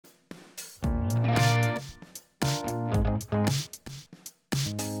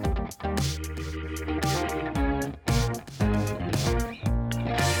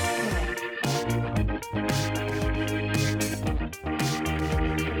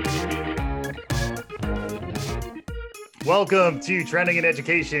Welcome to Trending in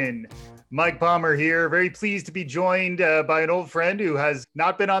Education. Mike Palmer here. Very pleased to be joined by an old friend who has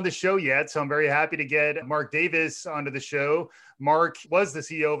not been on the show yet. So I'm very happy to get Mark Davis onto the show. Mark was the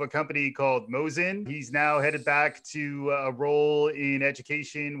CEO of a company called Mosen. He's now headed back to a role in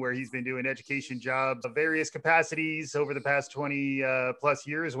education where he's been doing education jobs of various capacities over the past 20 plus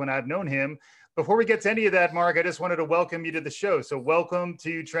years when I've known him. Before we get to any of that, Mark, I just wanted to welcome you to the show. So welcome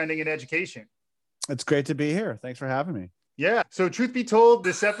to Trending in Education. It's great to be here. Thanks for having me. Yeah. So truth be told,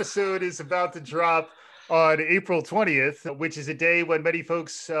 this episode is about to drop on April 20th, which is a day when many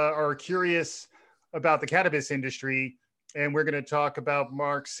folks are curious about the cannabis industry. And we're going to talk about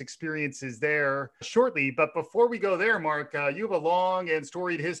Mark's experiences there shortly. But before we go there, Mark, you have a long and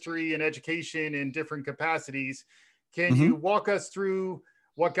storied history in education in different capacities. Can you walk us through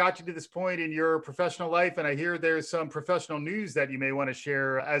what got you to this point in your professional life? And I hear there's some professional news that you may want to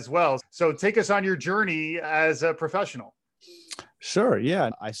share as well. So take us on your journey as a professional. Sure. Yeah.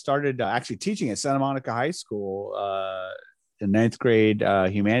 I started actually teaching at Santa Monica High School in ninth grade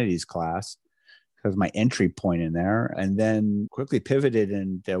humanities class because my entry point in there, and then quickly pivoted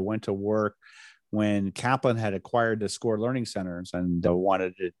and went to work when Kaplan had acquired the SCORE Learning Centers and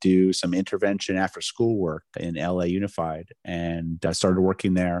wanted to do some intervention after school work in LA Unified. And I started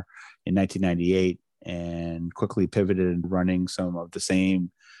working there in 1998 and quickly pivoted running some of the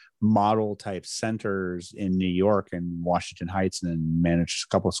same model type centers in New York and Washington Heights, and then managed a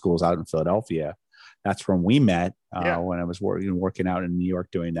couple of schools out in Philadelphia. That's when we met when I was working out in New York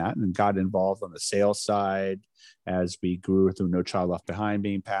doing that, and got involved on the sales side as we grew through No Child Left Behind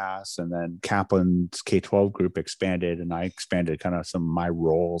being passed. And then Kaplan's K-12 group expanded, and I expanded kind of some of my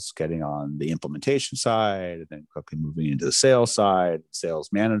roles, getting on the implementation side, and then quickly moving into the sales side, sales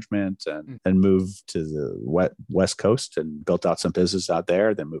management, and then moved to the West Coast and built out some business out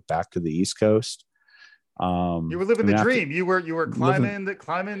there, then moved back to the East Coast. You were living the dream. You were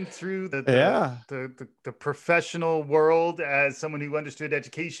climbing through the professional world as someone who understood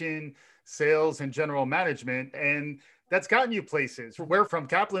education, sales, and general management, and that's gotten you places. Where from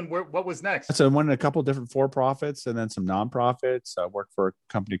Kaplan? What was next? So I went in a couple of different for-profits and then some nonprofits. I worked for a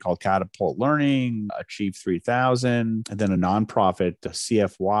company called Catapult Learning, Achieve 3000, and then a nonprofit,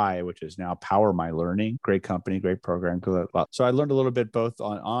 CFY, which is now Power My Learning. Great company, great program. So I learned a little bit both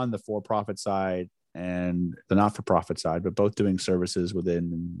on the for-profit side and the not-for-profit side, but both doing services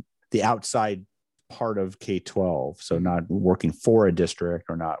within the outside part of K-12. So not working for a district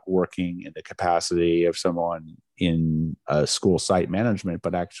or not working in the capacity of someone in a school site management,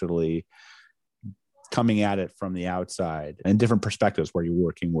 but actually coming at it from the outside and different perspectives where you're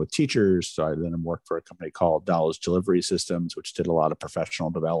working with teachers. So I then worked for a company called Knowledge Delivery Systems, which did a lot of professional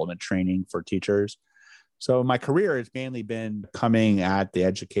development training for teachers. So my career has mainly been coming at the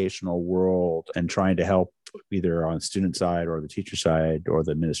educational world and trying to help either on the student side or the teacher side or the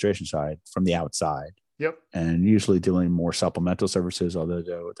administration side from the outside. Yep. And usually doing more supplemental services, although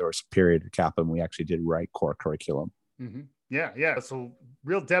there was a period at Kaplan we actually did write core curriculum. Mm-hmm. Yeah. So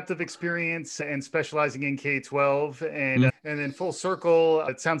real depth of experience and specializing in K-12 and then full circle.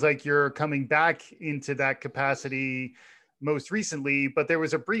 It sounds like you're coming back into that capacity most recently, but there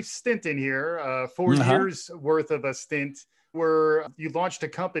was a brief stint in here, 4 years worth of a stint where you launched a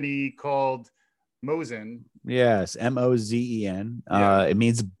company called Mosen. Yes, Mozen. It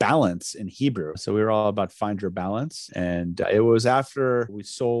means balance in Hebrew. So we were all about find your balance. And it was after we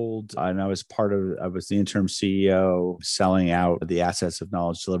sold, and I was the interim CEO selling out the assets of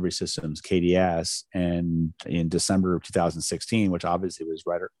Knowledge Delivery Systems, KDS, and in December of 2016, which obviously was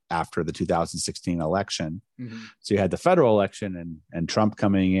right after the 2016 election. So you had the federal election and Trump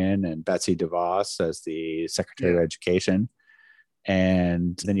coming in and Betsy DeVos as the Secretary of Education.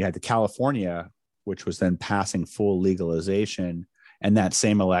 And then you had the California, which was then passing full legalization, and that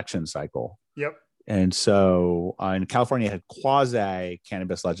same election cycle. Yep. And so in California had quasi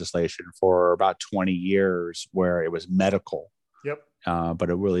cannabis legislation for about 20 years where it was medical. Yep. But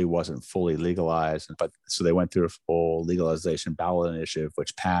it really wasn't fully legalized. But so they went through a full legalization ballot initiative,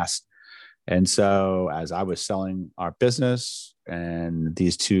 which passed. And so as I was selling our business, and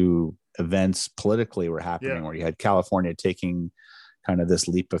these two events politically were happening, where you had California taking kind of this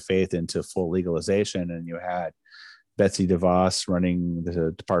leap of faith into full legalization, and you had Betsy DeVos running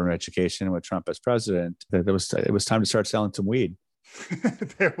the Department of Education with Trump as president, it was time to start selling some weed.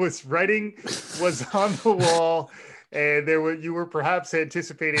 There was writing was on the wall, and you were perhaps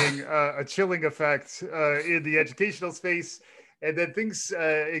anticipating a chilling effect in the educational space, and then things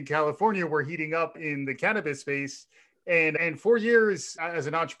in California were heating up in the cannabis space, and 4 years as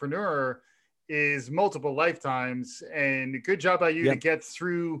an entrepreneur is multiple lifetimes, and good job by you to get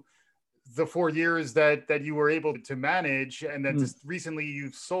through the 4 years that you were able to manage, and then Mm. just recently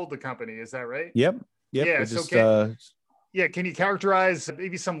you've sold the company. Is that right? Yep. Yeah. We So just, can you characterize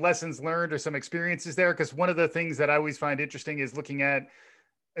maybe some lessons learned or some experiences there? Because one of the things that I always find interesting is looking at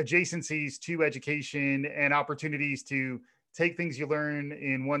adjacencies to education and opportunities to take things you learn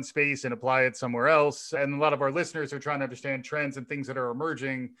in one space and apply it somewhere else. And a lot of our listeners are trying to understand trends and things that are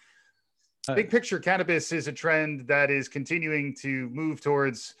emerging. Big picture, cannabis is a trend that is continuing to move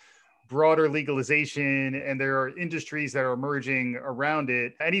towards broader legalization, and there are industries that are emerging around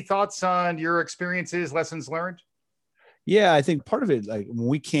it. Any thoughts on your experiences, lessons learned? Yeah, I think part of it, like when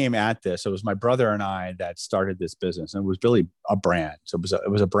we came at this, it was my brother and I that started this business, and it was really a brand. So it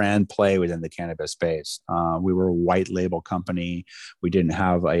was a brand play within the cannabis space. We were a white label company. We didn't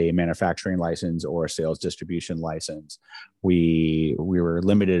have a manufacturing license or a sales distribution license. We were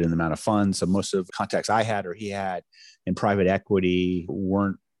limited in the amount of funds. So most of the contacts I had or he had in private equity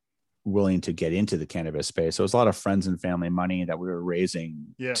weren't willing to get into the cannabis space. So it was a lot of friends and family money that we were raising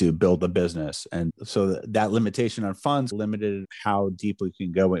to build the business. And so that limitation on funds limited how deep we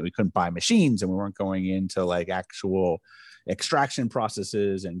can go. We couldn't buy machines, and we weren't going into like actual extraction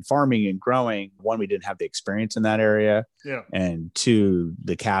processes and farming and growing. One, we didn't have the experience in that area. Yeah. And two,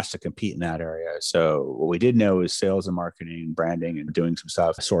 the cash to compete in that area. So what we did know is sales and marketing, branding, and doing some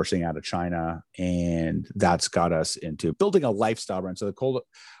stuff, sourcing out of China. And that's got us into building a lifestyle brand. So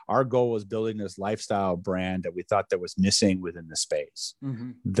our goal was building this lifestyle brand that we thought that was missing within the space.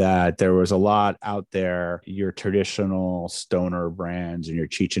 Mm-hmm. That there was a lot out there, your traditional stoner brands and your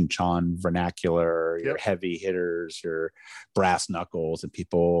Cheech and Chong vernacular, your heavy hitters, your brass knuckles, and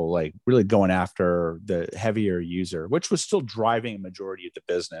people like really going after the heavier user, which was still driving a majority of the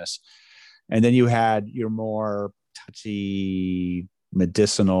business. And then you had your more touchy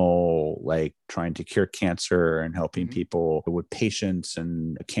medicinal, like trying to cure cancer and helping people with patients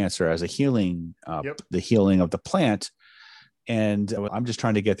and cancer as a healing, the healing of the plant. And I'm just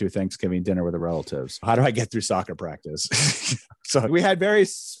trying to get through Thanksgiving dinner with the relatives. How do I get through soccer practice? So we had very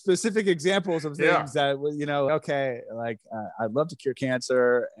specific examples of things that, okay, like I'd love to cure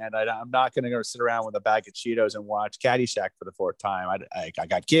cancer, and I'm not going to go sit around with a bag of Cheetos and watch Caddyshack for the fourth time. I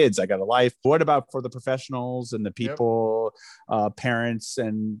got kids, I got a life. What about for the professionals and the people, parents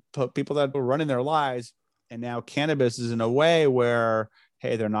and people that were running their lives? And now cannabis is in a way where,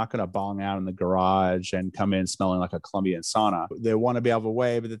 hey, they're not going to bong out in the garage and come in smelling like a Colombian sauna. They want to be able to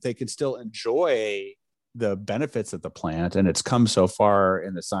way, but that they can still enjoy the benefits of the plant. And it's come so far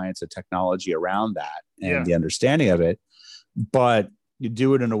in the science and technology around that and the understanding of it. But you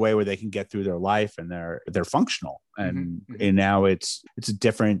do it in a way where they can get through their life and they're functional. And now it's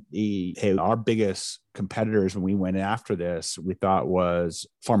different. Hey, our biggest competitors when we went after this, we thought was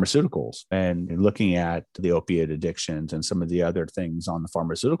pharmaceuticals, and looking at the opiate addictions and some of the other things on the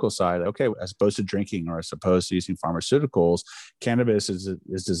pharmaceutical side. Okay, as opposed to drinking or as opposed to using pharmaceuticals, cannabis is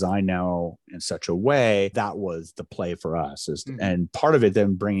designed now in such a way that was the play for us. And part of it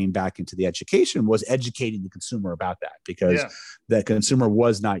then bringing back into the education was educating the consumer about that, because the consumer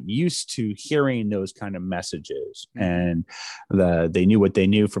was not used to hearing those kind of messages. And they knew what they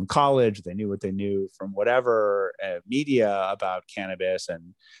knew from college, they knew what they knew from whatever media about cannabis,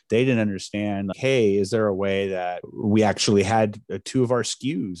 and they didn't understand, like, hey, is there a way that we actually had two of our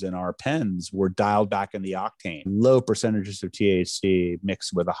SKUs in our pens were dialed back in the octane, low percentages of THC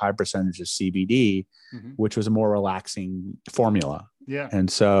mixed with a high percentage of CBD, which was a more relaxing formula. Yeah. And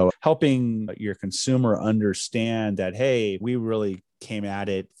so helping your consumer understand that, hey, we really came at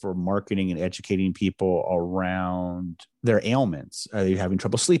it for marketing and educating people around their ailments. Are you having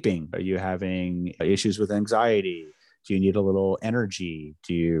trouble sleeping? Are you having issues with anxiety? Do you need a little energy?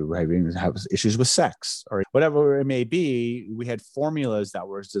 Do you have issues with sex or whatever it may be? We had formulas that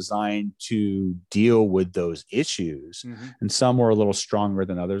were designed to deal with those issues. And some were a little stronger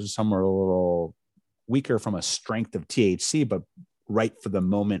than others. Some were a little weaker from a strength of THC, but right for the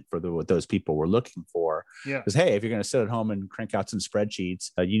moment for what those people were looking for. Because, hey, if you're going to sit at home and crank out some spreadsheets,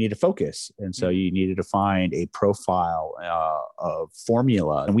 you need to focus. And so you needed to find a profile of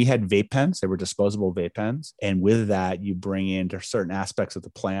formula. And we had vape pens. They were disposable vape pens. And with that, you bring in certain aspects of the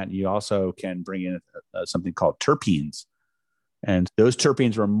plant. You also can bring in something called terpenes. And those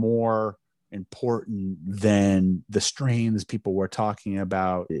terpenes were more important than the strains people were talking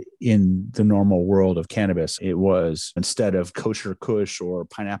about in the normal world of cannabis. It was, instead of kosher kush or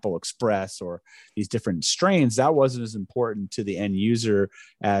pineapple express or these different strains, that wasn't as important to the end user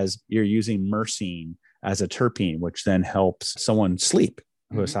as you're using myrcene as a terpene, which then helps someone sleep.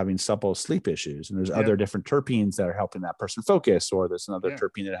 who is having supple sleep issues. And there's Yeah. other different terpenes that are helping that person focus, or there's another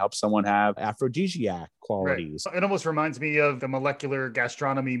terpene that helps someone have aphrodisiac qualities. Right. It almost reminds me of the molecular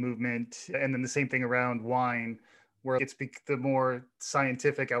gastronomy movement, and then the same thing around wine, where it's the more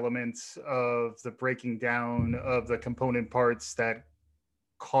scientific elements of the breaking down of the component parts that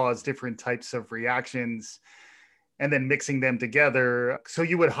cause different types of reactions and then mixing them together. So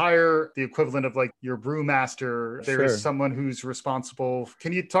you would hire the equivalent of like your brewmaster. There's someone who's responsible.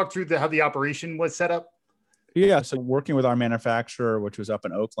 Can you talk through how the operation was set up? Yeah. So working with our manufacturer, which was up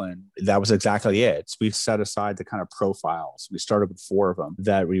in Oakland, that was exactly it. So we set aside the kind of profiles. We started with 4 of them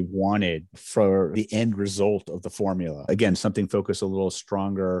that we wanted for the end result of the formula. Again, something focused a little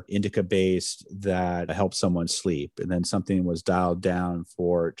stronger, indica based, that helped someone sleep. And then something was dialed down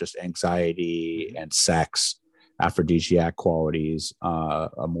for just anxiety and sex, aphrodisiac qualities,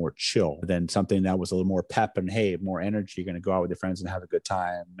 a more chill, then something that was a little more pep and, hey, more energy, you're going to go out with your friends and have a good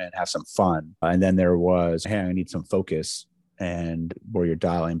time and have some fun. And then there was, hey, I need some focus, and where you're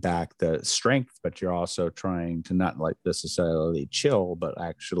dialing back the strength, but you're also trying to not like necessarily chill, but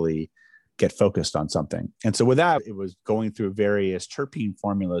actually get focused on something. And so with that, it was going through various terpene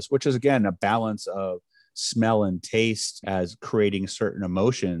formulas, which is again a balance of smell and taste as creating certain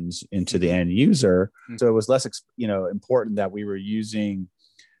emotions into the end user. So it was less, important that we were using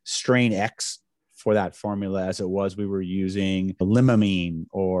strain X for that formula as it was we were using limonene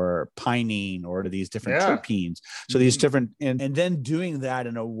or pinene or these different terpenes. So these different, and then doing that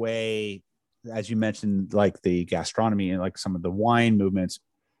in a way, as you mentioned, like the gastronomy and like some of the wine movements,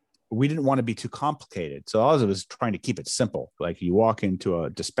 we didn't want to be too complicated. So I was trying to keep it simple. Like you walk into a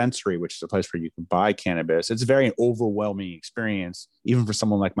dispensary, which is a place where you can buy cannabis. It's a very overwhelming experience, even for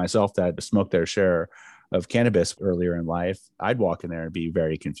someone like myself that smoked their share of cannabis earlier in life. I'd walk in there and be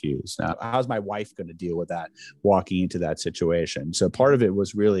very confused. Now, how's my wife going to deal with that walking into that situation? So part of it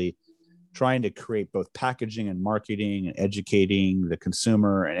was really trying to create both packaging and marketing and educating the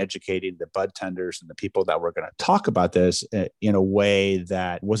consumer and educating the bud tenders and the people that were going to talk about this in a way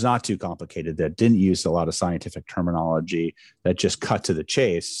that was not too complicated, that didn't use a lot of scientific terminology, that just cut to the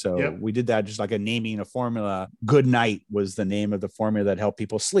chase. So we did that just like a naming a formula. Good Night was the name of the formula that helped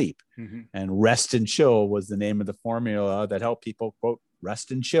people sleep. And Rest and Chill was the name of the formula that helped people, quote,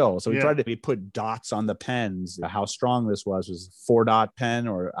 rest and chill. So we put dots on the pens. How strong this was 4-dot pen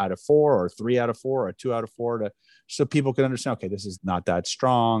or out of 4 or 3 out of 4 or 2 out of 4 so people could understand, okay, this is not that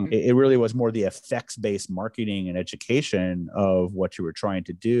strong. It really was more the effects-based marketing and education of what you were trying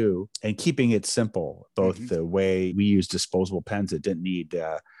to do and keeping it simple, both the way we use disposable pens that didn't need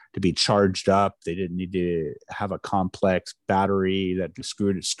to be charged up. They didn't need to have a complex battery that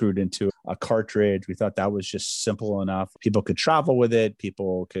screwed into a cartridge. We thought that was just simple enough. People could travel with it.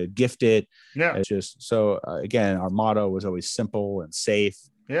 People could gift it. It's just so again, our motto was always simple and safe.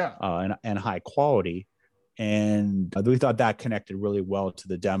 And high quality. And we thought that connected really well to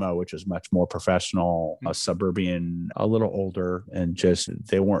the demo, which was much more professional, suburban, a little older, and just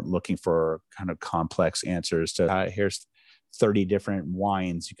they weren't looking for kind of complex answers to here's 30 different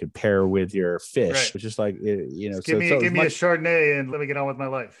wines you could pair with your fish. It's just like, give me a Chardonnay and let me get on with my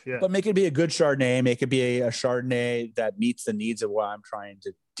life. But make it be a good Chardonnay, make it be a Chardonnay that meets the needs of what I'm trying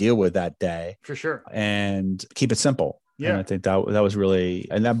to deal with that day. For sure. And keep it simple. And I think that was really,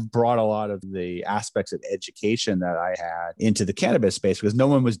 and that brought a lot of the aspects of education that I had into the cannabis space because no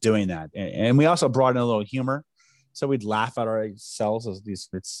one was doing that. And we also brought in a little humor. So we'd laugh at ourselves as these,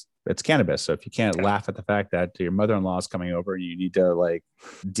 it's cannabis. So if you can't laugh at the fact that your mother-in-law is coming over and you need to like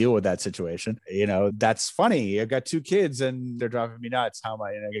deal with that situation, that's funny. I've got 2 kids and they're driving me nuts. How am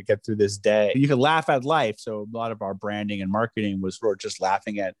I going to get through this day? You can laugh at life. So a lot of our branding and marketing was sort of just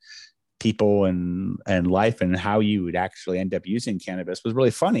laughing at people and life and how you would actually end up using cannabis was really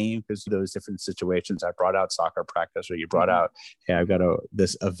funny because those different situations. I brought out soccer practice, or you brought out, hey, I've got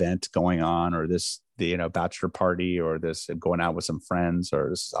this event going on, or this, bachelor party, or this going out with some friends, or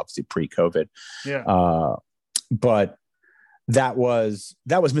this is obviously pre-COVID. But that was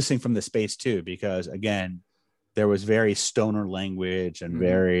missing from the space too, because again, there was very stoner language and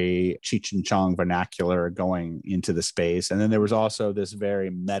very Cheech and Chong vernacular going into the space. And then there was also this very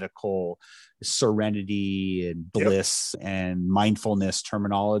medical serenity and bliss and mindfulness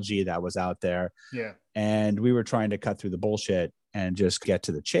terminology that was out there. And we were trying to cut through the bullshit and just get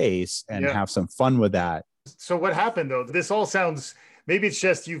to the chase and have some fun with that. So what happened though? This all sounds, maybe it's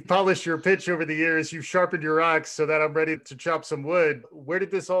just you've polished your pitch over the years, you've sharpened your axe so that I'm ready to chop some wood. Where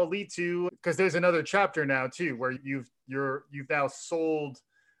did this all lead to? Because there's another chapter now too, where you've now sold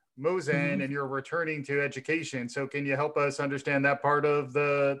Mozen and you're returning to education. So can you help us understand that part of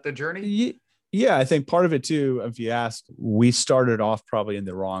the journey? Yeah, I think part of it too, if you ask, we started off probably in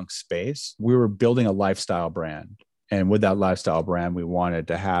the wrong space. We were building a lifestyle brand. And with that lifestyle brand, we wanted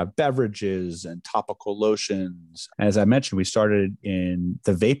to have beverages and topical lotions. As I mentioned, we started in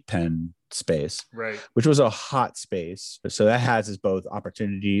the vape pen space, Right. which was a hot space. So that has its both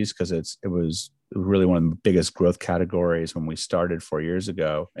opportunities because it was really one of the biggest growth categories when we started 4 years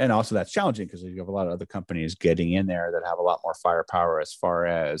ago. And also that's challenging because you have a lot of other companies getting in there that have a lot more firepower as far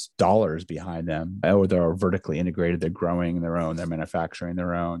as dollars behind them, or they're vertically integrated. They're growing their own, they're manufacturing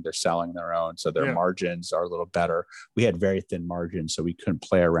their own, they're selling their own. So their margins are a little better. We had very thin margins, so we couldn't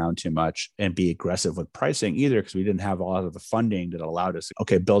play around too much and be aggressive with pricing either because we didn't have a lot of the funding that allowed us,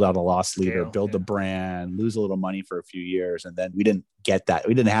 okay, build out a loss leader, build the brand, lose a little money for a few years. And then we didn't get that.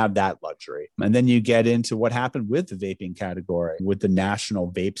 We didn't have that luxury. And then you get into what happened with the vaping category, with the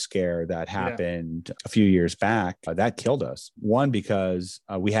national vape scare that happened a few years back. That killed us. One, because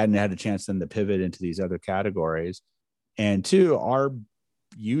we hadn't had a chance then to pivot into these other categories. And two, our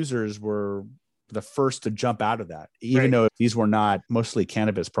users were the first to jump out of that, even though these were not mostly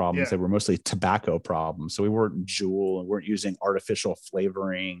cannabis problems. They were mostly tobacco problems. So we weren't Juul and weren't using artificial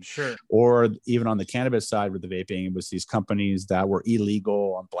flavoring, or even on the cannabis side with the vaping, it was these companies that were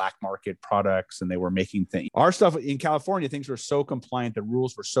illegal on black market products and they were making things. Our stuff in California, things were so compliant. The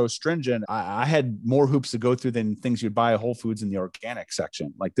rules were so stringent. I had more hoops to go through than things you'd buy at Whole Foods in the organic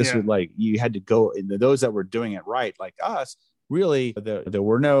section. Like this was like, you had to go, and those that were doing it right, like us, really, there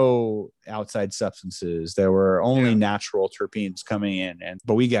were no outside substances. There were only natural terpenes coming in.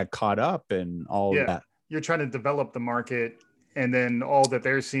 But we got caught up in all of that. You're trying to develop the market, and then all that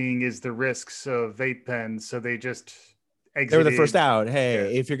they're seeing is the risks of vape pens. So they just exited. They were the first out.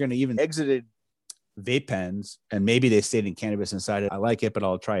 Hey, if you're going to even exited vape pens, and maybe they stayed in cannabis inside it, I like it, but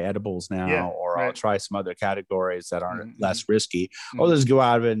I'll try edibles now, or I'll try some other categories that aren't less risky. I'll just go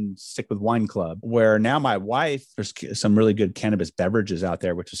out and stick with Wine Club, where now my wife, there's some really good cannabis beverages out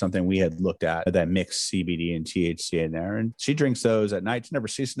there, which is something we had looked at that mix CBD and THC in there. And she drinks those at night.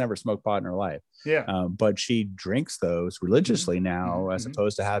 She's never smoked pot in her life. But she drinks those religiously now, as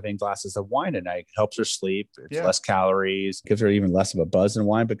opposed to having glasses of wine at night. It helps her sleep. It's less calories, gives her even less of a buzz in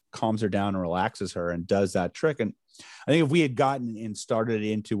wine, but calms her down and relaxes her and does that trick. And I think if we had gotten and started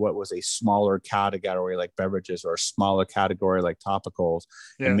into what was a smaller category like beverages, or a smaller category like topicals,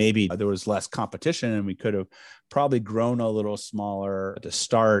 and maybe there was less competition and we could have probably grown a little smaller to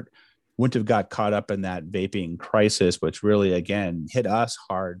start, wouldn't have got caught up in that vaping crisis, which really, again, hit us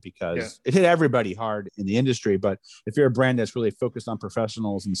hard because it hit everybody hard in the industry. But if you're a brand that's really focused on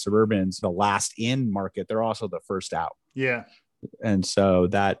professionals and suburbans, the last in market, they're also the first out. And so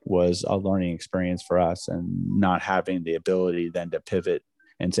that was a learning experience for us, and not having the ability then to pivot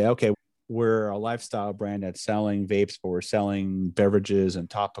and say, okay, we're a lifestyle brand that's selling vapes, but we're selling beverages and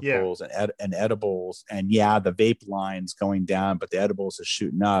topicals and edibles. And the vape line's going down, but the edibles is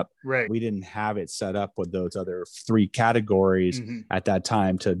shooting up. We didn't have it set up with those other three categories at that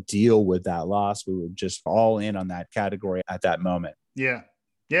time to deal with that loss. We were just all in on that category at that moment.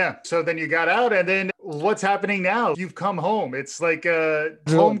 So then you got out, and then what's happening now? You've come home. It's like a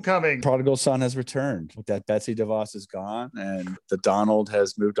homecoming. Prodigal son has returned. That Betsy DeVos is gone, and the Donald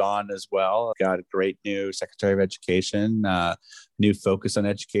has moved on as well. Got a great new Secretary of Education, new focus on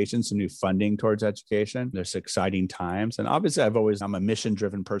education, some new funding towards education. There's exciting times. And obviously I'm a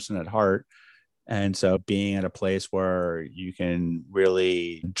mission-driven person at heart. And so being at a place where you can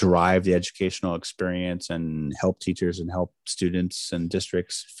really drive the educational experience and help teachers and help students and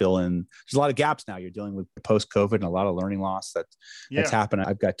districts fill in. There's a lot of gaps now. You're dealing with post-COVID and a lot of learning loss that's happened.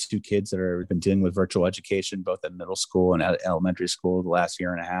 I've got two kids that have been dealing with virtual education, both at middle school and elementary school the last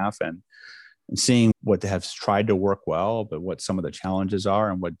year and a half. And seeing what they have tried to work well, but what some of the challenges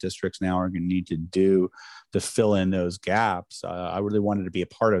are and what districts now are going to need to do to fill in those gaps. I really wanted to be a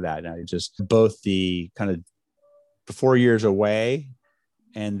part of that. And I just, both the kind of the 4 years away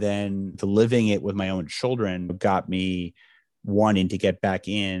and then the living it with my own children got me wanting to get back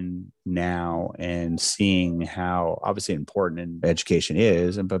in now and seeing how obviously important education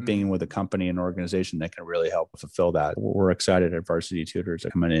is, but being with a company and organization that can really help fulfill that. We're excited at Varsity Tutors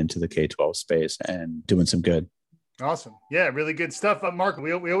coming into the K-12 space and doing some good. Awesome. Yeah, really good stuff. Mark,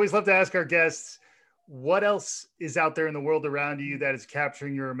 we always love to ask our guests, what else is out there in the world around you that is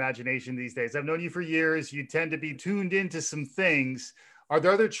capturing your imagination these days? I've known you for years. You tend to be tuned into some things. Are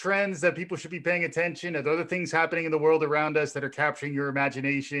there other trends that people should be paying attention? Are there other things happening in the world around us that are capturing your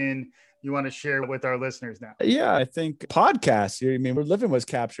imagination you want to share with our listeners now? Yeah, I think podcasts. I mean, We're Living was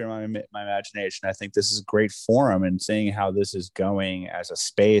capturing my imagination. I think this is a great forum, and seeing how this is going as a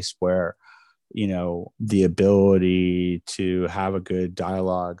space where the ability to have a good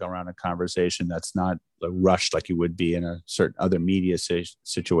dialogue around a conversation that's not rushed like you would be in a certain other media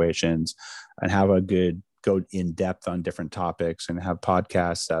situations, and have a good go in depth on different topics, and have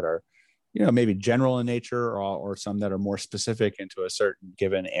podcasts that are, maybe general in nature, or some that are more specific into a certain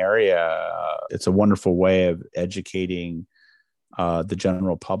given area. It's a wonderful way of educating the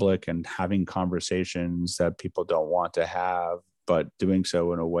general public and having conversations that people don't want to have, but doing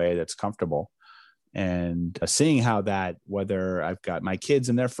so in a way that's comfortable. And seeing how that, whether I've got my kids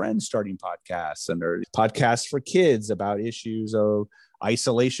and their friends starting podcasts, and there are podcasts for kids about issues of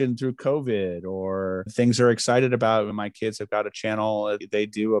isolation through COVID, or things they're excited about. My kids have got a channel they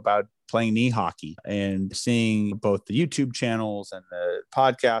do about playing knee hockey, and seeing both the YouTube channels and the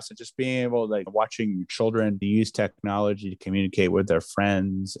podcasts, and just being able to watching children use technology to communicate with their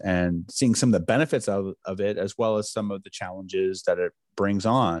friends, and seeing some of the benefits of it, as well as some of the challenges that it brings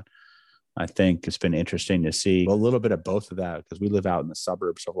on. I think it's been interesting to see a little bit of both of that, because we live out in the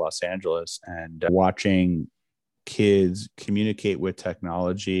suburbs of Los Angeles, and watching kids communicate with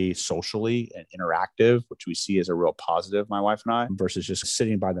technology socially and interactive, which we see as a real positive, my wife and I, versus just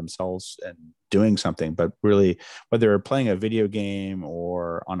sitting by themselves and doing something. But really, whether they're playing a video game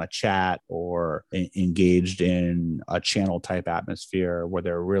or on a chat, or engaged in a channel type atmosphere where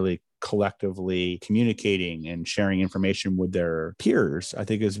they're really collectively communicating and sharing information with their peers, I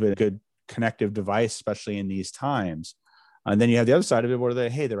think has been a good connective device, especially in these times. And then you have the other side of it where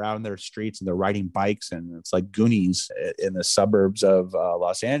they're out in their streets and they're riding bikes, and it's like Goonies in the suburbs of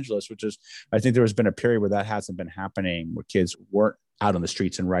Los Angeles, which is, I think there has been a period where that hasn't been happening, where kids weren't out on the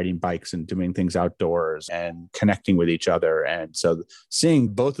streets and riding bikes and doing things outdoors and connecting with each other. And so seeing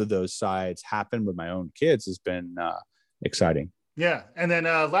both of those sides happen with my own kids has been exciting. Yeah. And then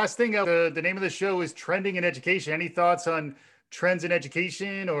last thing, the name of the show is Trending in Education. Any thoughts on trends in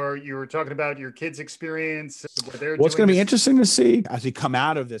education, or you were talking about your kids' experience? Well, it's going to be interesting to see as we come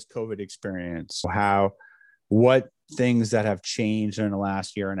out of this COVID experience, what things that have changed in the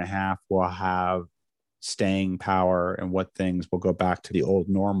last year and a half will have staying power, and what things will go back to the old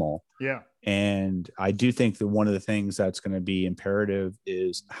normal. Yeah. And I do think that one of the things that's going to be imperative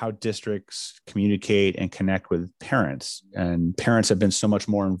is how districts communicate and connect with parents. And parents have been so much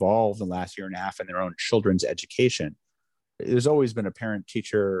more involved in the last year and a half in their own children's education. There's always been a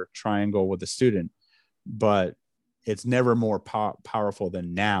parent-teacher triangle with a student, but it's never more powerful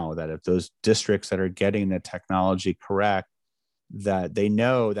than now, that if those districts that are getting the technology correct, that they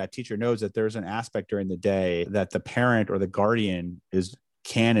know, that teacher knows that there's an aspect during the day that the parent or the guardian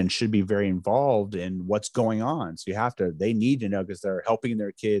can and should be very involved in what's going on. So they need to know, because they're helping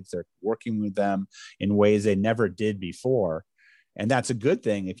their kids, they're working with them in ways they never did before. And that's a good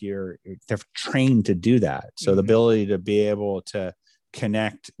thing if they're trained to do that. So the ability to be able to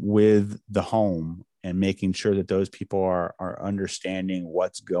connect with the home and making sure that those people are understanding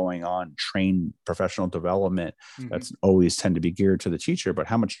what's going on, train professional development, that's always tend to be geared to the teacher, but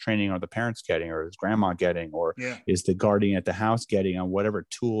how much training are the parents getting, or is grandma getting, or is the guardian at the house getting on whatever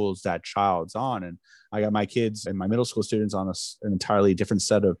tools that child's on? And I got my kids and my middle school students on an entirely different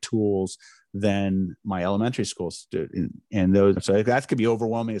set of tools than my elementary school student. And so that could be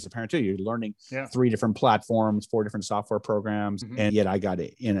overwhelming as a parent too. You're learning 3 different platforms, 4 different software programs. And yet I got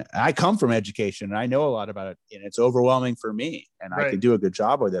it. I come from education and I know a lot about it, and it's overwhelming for me, and I can do a good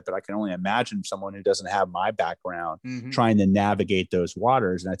job with it, but I can only imagine someone who doesn't have my background trying to navigate those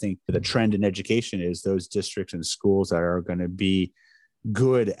waters. And I think the trend in education is those districts and schools that are going to be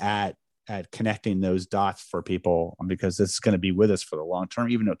good at connecting those dots for people, because this is going to be with us for the long term.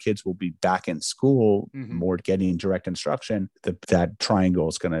 Even though kids will be back in school, more getting direct instruction, that triangle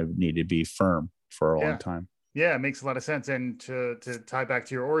is going to need to be firm for a long time. Yeah, it makes a lot of sense. And to tie back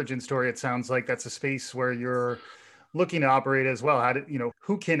to your origin story, it sounds like that's a space where you're looking to operate as well.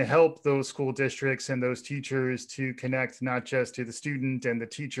 Who can help those school districts and those teachers to connect not just to the student and the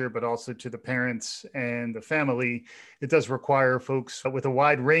teacher, but also to the parents and the family. It does require folks with a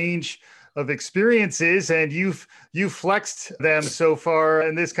wide range of experiences, and you've flexed them so far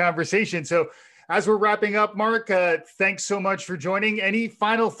in this conversation. So as we're wrapping up, Mark, thanks so much for joining. Any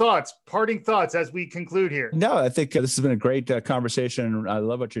final thoughts, parting thoughts as we conclude here? No, I think this has been a great conversation. I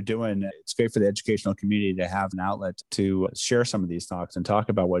love what you're doing. It's great for the educational community to have an outlet to share some of these thoughts and talk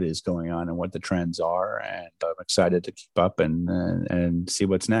about what is going on and what the trends are. And I'm excited to keep up and see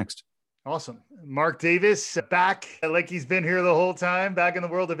what's next. Awesome. Mark Davis, back like he's been here the whole time, back in the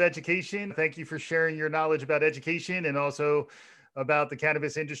world of education. Thank you for sharing your knowledge about education and also about the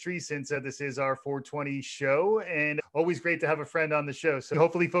cannabis industry, since this is our 420 show, and always great to have a friend on the show. So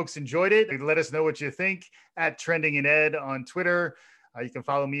hopefully folks enjoyed it. Let us know what you think at Trending in Ed on Twitter. You can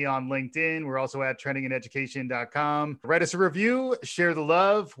follow me on LinkedIn. We're also at trendingineducation.com. Write us a review, share the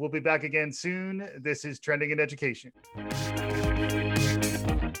love. We'll be back again soon. This is Trending in Education.